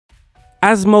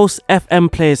As most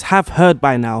FM players have heard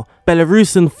by now,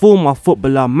 Belarusian former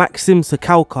footballer Maxim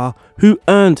Tsigalko, who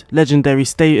earned legendary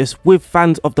status with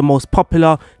fans of the most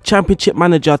popular Championship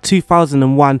Manager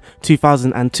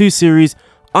 2001-2002 series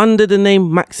under the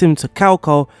name Maxim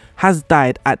Tsigalko, has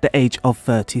died at the age of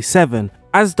 37.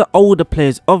 As the older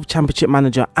players of Championship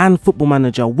Manager and Football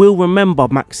Manager will remember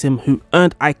Maxim, who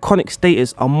earned iconic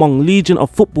status among legion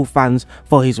of football fans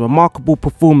for his remarkable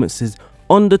performances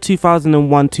on the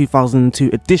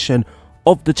 2001-2002 edition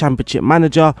of the Championship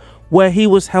Manager, where he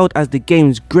was hailed as the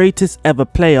game's greatest ever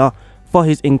player for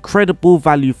his incredible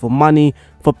value for money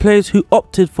for players who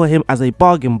opted for him as a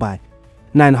bargain buy.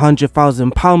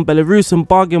 £900,000 Belarusian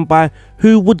bargain buy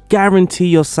who would guarantee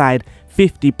your side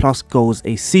 50+ goals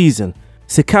a season.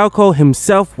 Tsigalko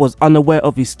himself was unaware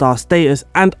of his star status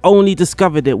and only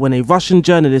discovered it when a Russian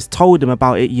journalist told him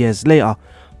about it years later.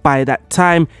 By that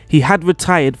time, he had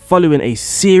retired following a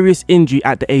serious injury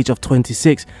at the age of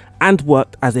 26 and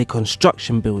worked as a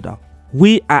construction builder.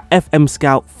 We at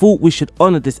FMSCOUT thought we should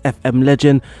honour this FM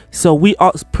legend, so we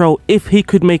asked Pro if he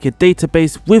could make a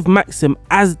database with Maxim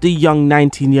as the young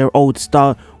 19-year-old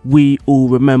star we all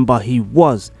remember he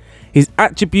was. His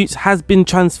attributes has been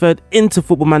transferred into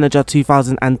Football Manager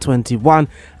 2021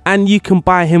 and you can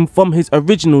buy him from his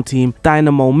original team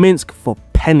Dynamo Minsk for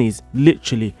pennies,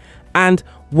 literally, and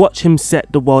watch him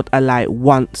set the world alight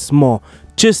once more.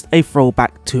 Just a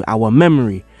throwback to our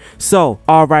memory. So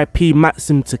R.I.P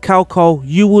Maxim Tsigalko,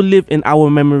 you will live in our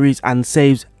memories and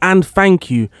saves, and thank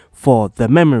you for the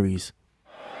memories.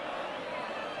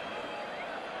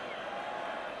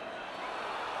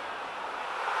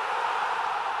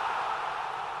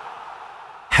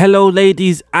 Hello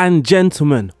ladies and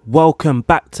gentlemen, welcome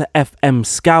back to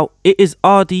FMSCOUT. It is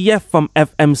RDF from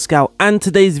FMSCOUT and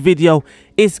today's video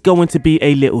is going to be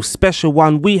a little special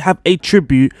one. We have a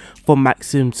tribute for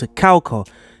Maxim Tsigalko.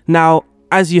 Now,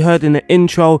 as you heard in the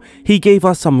intro, he gave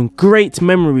us some great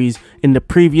memories in the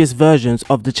previous versions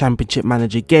of the Championship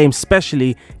Manager game,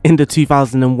 especially in the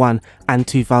 2001 and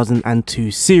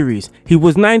 2002 series. He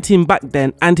was 19 back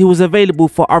then and he was available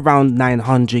for around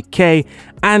 900k,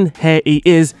 and here he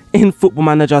is in Football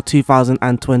Manager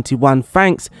 2021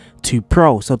 thanks to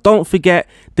Pro. So don't forget,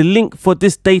 the link for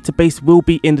this database will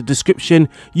be in the description.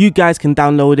 You guys can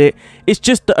download it. It's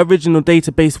just the original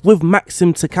database with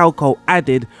Maxim Tsigalko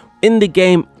added in the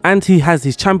game, and he has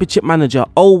his Championship Manager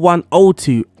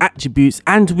 01-02 attributes,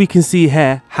 and we can see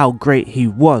here how great he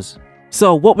was.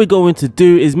 So what we're going to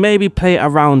do is maybe play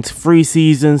around 3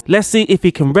 seasons. Let's see if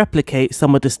he can replicate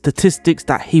some of the statistics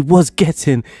that he was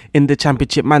getting in the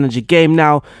Championship Manager game.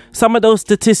 Now, some of those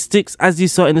statistics, as you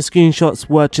saw in the screenshots,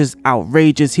 were just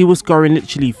outrageous. He was scoring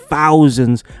literally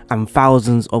thousands and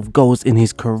thousands of goals in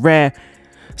his career.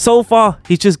 So far,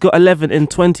 he's just got 11 in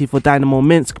 20 for Dynamo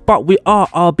Minsk, but we are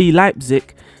RB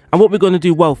Leipzig. And what we're going to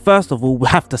do, well, first of all, we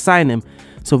have to sign him.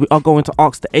 So we are going to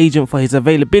ask the agent for his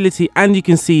availability, and you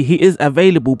can see he is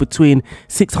available between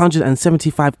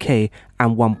 675k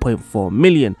and 1.4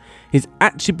 million. His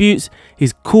attributes,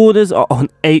 his corners are on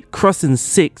 8, crossing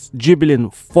 6,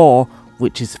 dribbling 4,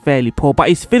 which is fairly poor, but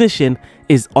his finishing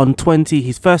is on 20,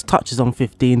 his first touch is on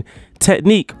 15,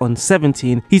 technique on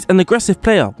 17, he's an aggressive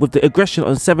player with the aggression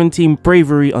on 17,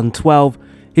 bravery on 12,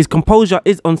 his composure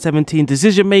is on 17,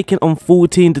 decision making on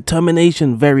 14,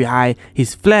 determination very high,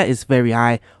 his flair is very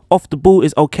high, off the ball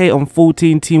is okay on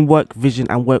 14, teamwork, vision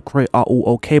and work rate are all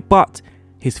okay, but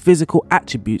his physical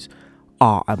attributes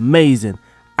are amazing.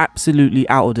 Absolutely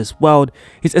out of this world.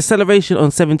 His acceleration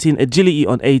on 17, agility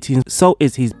on 18, so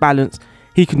is his balance.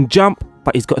 He can jump,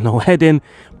 but he's got no heading,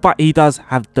 but he does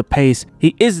have the pace.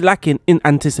 He is lacking in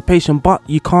anticipation, but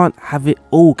you can't have it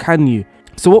all, can you?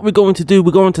 So what we're going to do,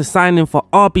 we're going to sign him for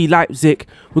RB Leipzig.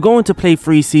 We're going to play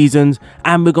 3 seasons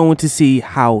and we're going to see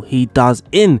how he does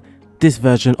in this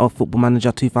version of Football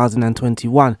Manager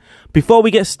 2021. Before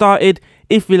we get started,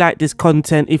 if you like this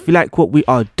content, if you like what we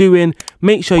are doing,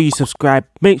 make sure you subscribe,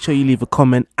 make sure you leave a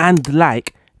comment and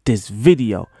like this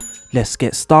video. Let's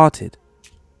get started.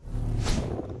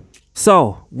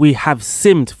 So we have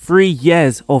simmed 3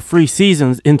 years or 3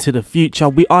 seasons into the future.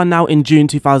 We are now in June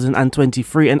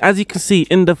 2023, and as you can see,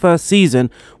 in the first season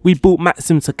we bought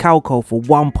Maxim Tsigalko for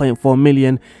 1.4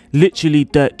 million, literally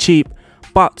dirt cheap,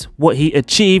 but what he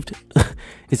achieved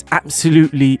is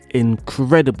absolutely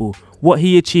incredible. What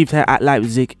he achieved here at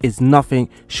Leipzig is nothing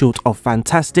short of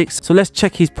fantastic. So let's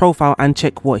check his profile and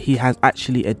check what he has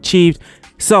actually achieved.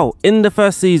 So in the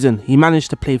first season, he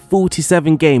managed to play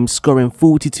 47 games, scoring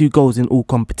 42 goals in all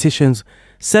competitions.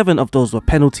 7 of those were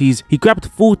penalties. He grabbed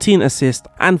 14 assists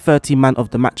and 30 man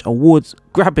of the match awards,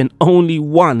 grabbing only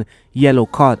 1 yellow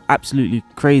card. Absolutely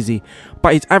crazy.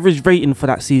 But his average rating for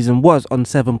that season was on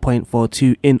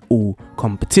 7.42 in all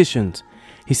competitions.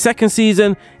 His second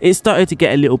season, it started to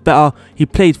get a little better. He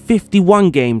played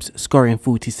 51 games, scoring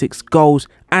 46 goals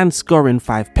and scoring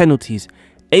 5 penalties,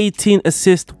 18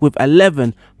 assists with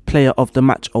 11 player of the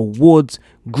match awards,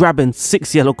 grabbing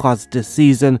 6 yellow cards this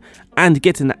season and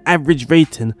getting an average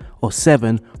rating of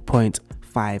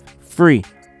 7.53.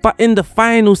 But in the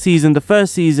final season, the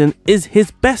first season, is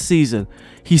his best season.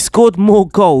 He scored more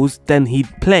goals than he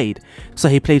played. So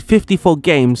he played 54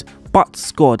 games but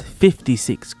scored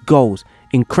 56 goals.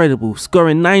 Incredible,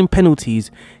 scoring 9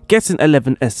 penalties, getting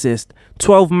 11 assists,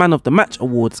 12 man of the match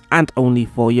awards and only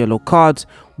 4 yellow cards,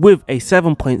 with a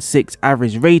 7.6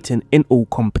 average rating in all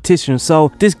competitions.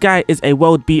 So this guy is a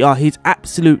world beater. He's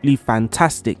absolutely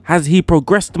fantastic. Has he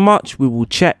progressed much? We will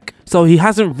check. So he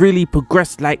hasn't really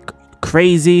progressed like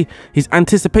crazy. His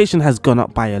anticipation has gone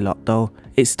up by a lot though.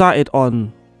 It started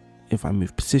on, if I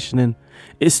move positioning,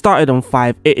 it started on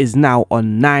 5, it is now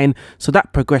on 9, so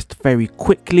that progressed very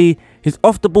quickly. His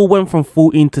off the ball went from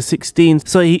 14 to 16,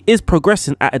 so he is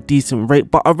progressing at a decent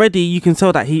rate, but already you can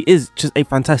tell that he is just a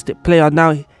fantastic player.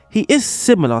 Now he is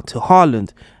similar to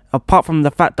Haaland, apart from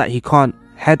the fact that he can't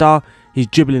header, his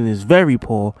dribbling is very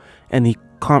poor and he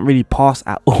can't really pass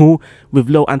at all with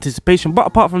low anticipation. But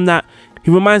apart from that,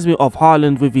 he reminds me of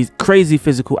Haaland with his crazy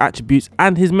physical attributes,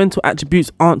 and his mental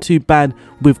attributes aren't too bad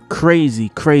with crazy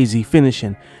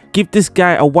finishing. Give this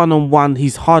guy a one-on-one,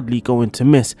 he's hardly going to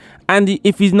miss. And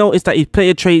if you notice that his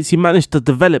player traits, he managed to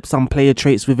develop some player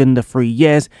traits within the 3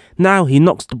 years. Now he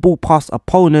knocks the ball past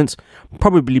opponents,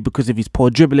 probably because of his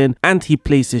poor dribbling, and he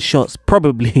places shots,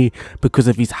 probably because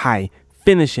of his high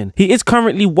finishing. He is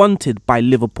currently wanted by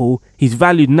Liverpool. He's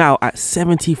valued now at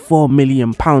 £74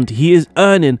 million. He is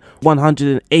earning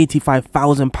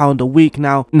 £185,000 a week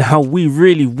now. Now we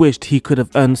really wished he could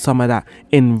have earned some of that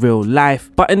in real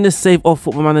life, but in the Save of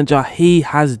Football Manager he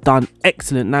has done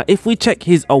excellent. Now if we check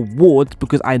his awards,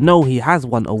 because I know he has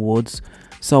won awards,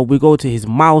 so we go to his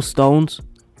milestones,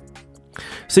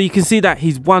 so you can see that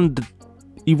he won the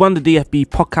DFB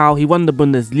Pokal, he won the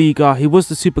Bundesliga, he was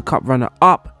the Super Cup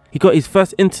runner-up. He got his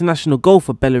first international goal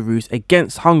for Belarus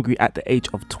against Hungary at the age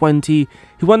of 20.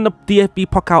 He won the DFB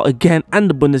Pokal again and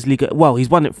the Bundesliga. Well, he's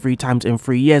won it 3 times in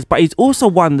 3 years, but he's also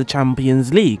won the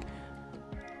Champions League.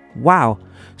 Wow.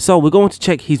 So we're going to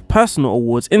check his personal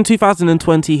awards. In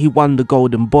 2020, he won the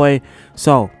Golden Boy.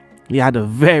 So he had a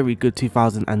very good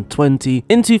 2020.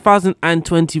 In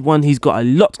 2021, he's got a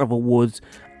lot of awards,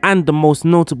 and the most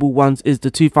notable ones is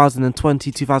the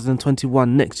 2020-2021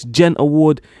 Next Gen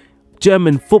Award,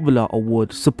 German Footballer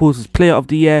Award, Supporters Player of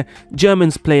the Year,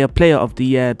 Germans Player of the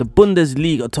Year, the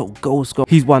Bundesliga top goal scorer.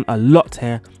 He's won a lot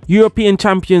here. European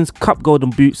Champions Cup Golden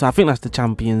Boot, so I think that's the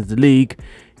Champions League.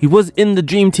 He was in the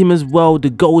Dream Team as well, the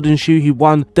Golden Shoe he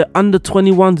won, the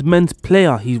Under-21s Men's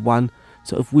Player he won.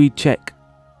 So if we check,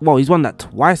 well, he's won that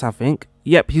twice I think.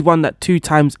 Yep, he's won that 2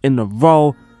 times in a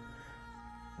row.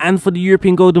 And for the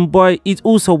European Golden Boy, he's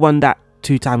also won that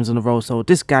 2 times in a row. So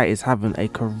this guy is having a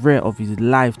career of his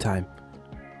lifetime.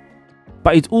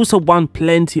 But he's also won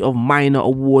plenty of minor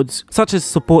awards, such as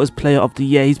Supporters Player of the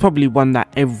Year. He's probably won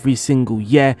that every single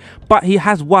year, but he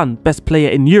has won Best Player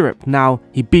in Europe. Now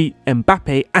he beat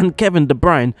Mbappe and Kevin De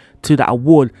Bruyne to that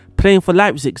award, playing for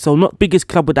Leipzig, so not biggest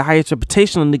club with the highest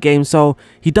reputation in the game, so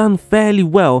he done fairly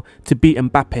well to beat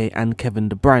Mbappe and Kevin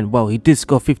De Bruyne. Well, he did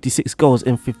score 56 goals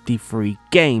in 53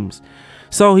 games.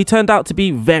 So he turned out to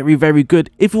be very good.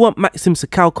 If you want Maxim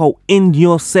Tsigalko in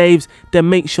your saves, then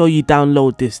make sure you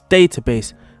download this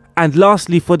database. And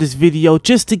lastly for this video,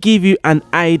 just to give you an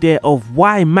idea of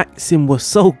why Maxim was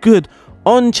so good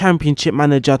on Championship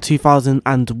Manager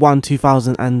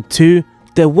 2001-2002,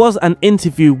 there was an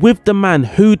interview with the man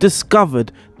who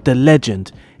discovered the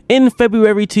legend. In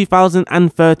February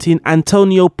 2013,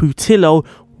 Antonio Putillo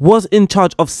was in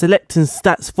charge of selecting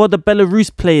stats for the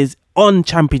Belarus players on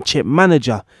Championship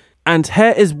Manager, and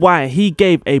here is why he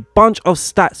gave a bunch of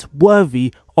stats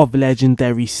worthy of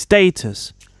legendary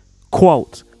status.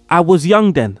 Quote, "I was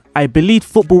young then. I believed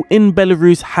football in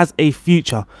Belarus has a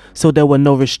future, so there were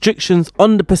no restrictions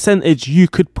on the percentage you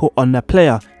could put on a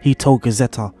player," he told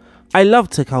Gazeta. "I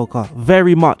loved Tsigalko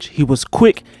very much. He was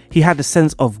quick, he had a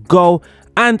sense of goal,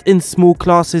 and in small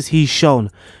classes he's shown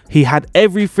he had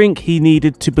everything he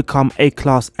needed to become a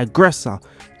class aggressor.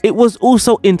 It was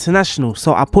also international,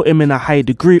 so I put him in a high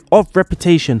degree of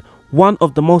reputation, one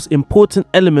of the most important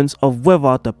elements of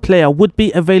whether the player would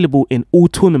be available in all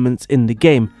tournaments in the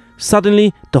game.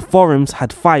 Suddenly, the forums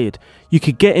had fired. You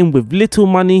could get in with little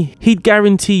money, he'd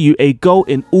guarantee you a goal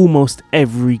in almost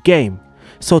every game.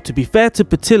 So to be fair to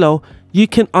Patillo, you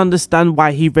can understand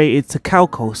why he rated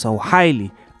Tsigalko so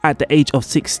highly. At the age of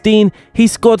 16, he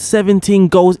scored 17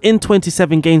 goals in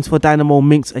 27 games for Dynamo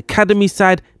Minsk's academy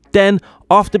side. Then,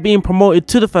 after being promoted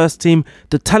to the first team,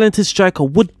 the talented striker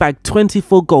would bag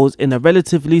 24 goals in a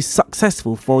relatively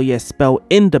successful 4-year spell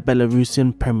in the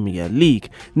Belarusian Premier League.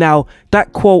 Now,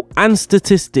 that quote and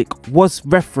statistic was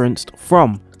referenced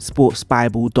from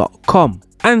sportsbible.com.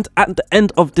 And at the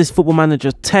end of this Football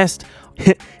Manager test,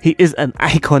 he is an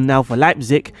icon now for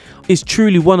Leipzig, is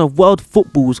truly one of world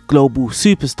football's global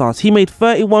superstars. He made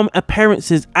 31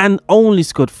 appearances and only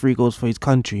scored 3 goals for his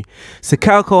country.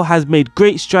 Tsigalko has made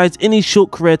great strides in his short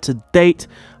career to date,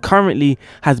 currently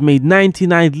has made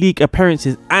 99 league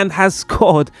appearances and has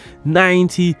scored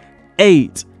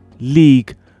 98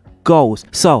 league goals.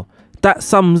 So that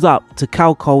sums up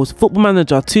Tsigalko's Football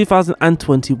Manager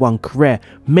 2021 career.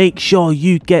 Make sure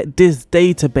you get this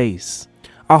database.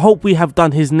 I hope we have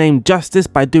done his name justice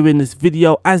by doing this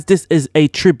video, as this is a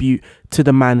tribute to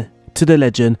the man, to the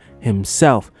legend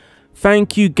himself.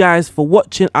 Thank you guys for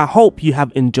watching. I hope you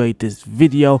have enjoyed this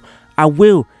video. I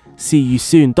will see you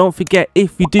soon. Don't forget,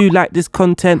 if you do like this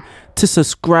content, to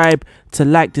subscribe, to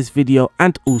like this video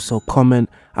and also comment.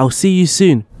 I'll see you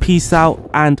soon. Peace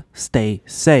out and stay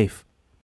safe.